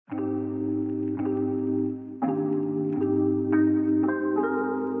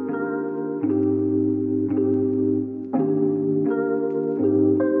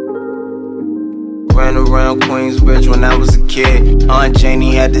around Queensbridge when I was a kid. Aunt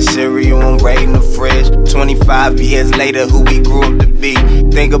Janie had the cereal and right in the fridge. 25 years later, who we grew up to be.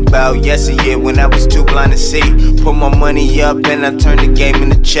 Think about yesteryear when I was too blind to see. Put my money up and I turned the game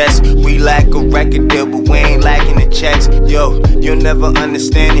into chess. We lack a record deal, but we ain't lacking the checks. Yo, you'll never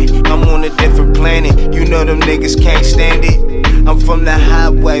understand it. I'm on a different planet. You know them niggas can't stand it. I'm from the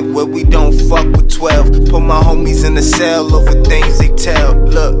highway where we don't fuck with 12. Put my homies in the cell over things they tell.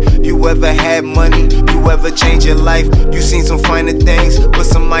 Look, you ever had money? You ever change your life? You seen some finer things? Put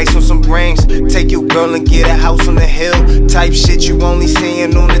some ice on some rings. Take your girl and get a house on the hill. Type shit you only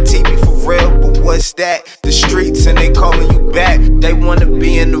seeing on the TV for real. But what's that? The streets and they calling you back. They wanna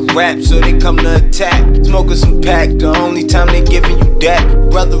be in the rap, so they come to attack. Smoking some pack, the only time they giving you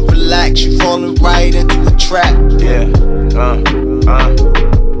that. Brother, relax, you falling right into a trap. Yeah.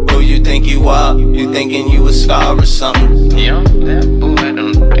 Who you think you are? You thinking you a star or something? Yo, that boy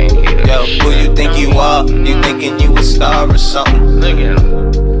don't think he Yo, who you think you are? You thinking you a star or something? Look at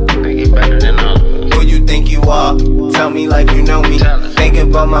him, think he better than all of us. Who you think you are? Tell me like you know me. Thinking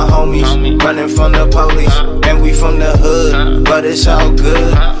about my homies, running from the police. And we from the hood, but it's all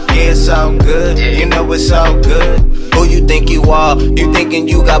good. Yeah, it's all good, you know it's all good. Who you think you are? You thinking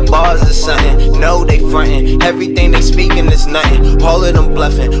you got bars or something? No, they frontin'. Everything they speaking is nothing. All of them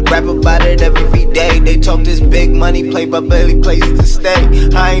bluffing. Rap about it every day. They talk this big money, play but barely places to stay.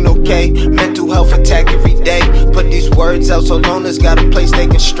 I ain't okay. Mental health attack every day. Put these words out so loners got a place they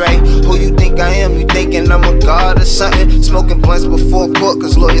can stray. Who you think I am? You thinking I'm a god or something? Smoking blunts before court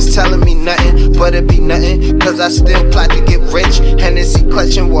cause lawyers telling me nothing. But it be nothing cause I still plot to get rich. Hennessy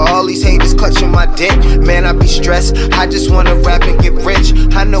clutching while all these haters clutching my dick. Man, I be stressed. I just wanna rap and get rich.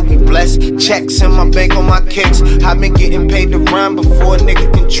 I know we blessed. Checks in my bank on my kicks. I've been getting paid to rhyme before a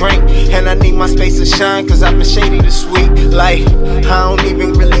nigga can drink. And I need my space to shine cause I've been shady to sweet. Like, I don't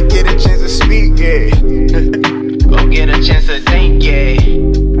even really get a chance to speak, yeah. Go get a chance to think, yeah.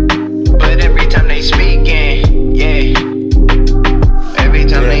 But every time they speaking, yeah. Every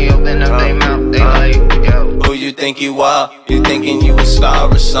time they open up their mouth, they like, yo. Who you think you are? You thinking you a star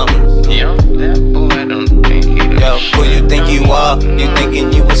or something? Yo, that boy don't think he Yo, who you think you are? You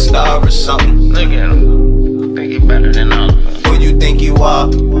thinking you a star or something? Look at him, think he better than all of us. Who you think you are?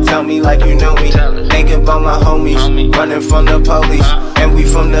 Tell me like you know me. Thinking about my homies, running from the police. And we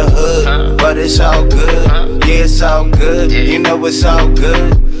from the hood, but it's all good. Yeah, it's all good, you know it's all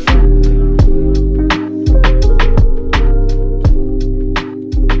good.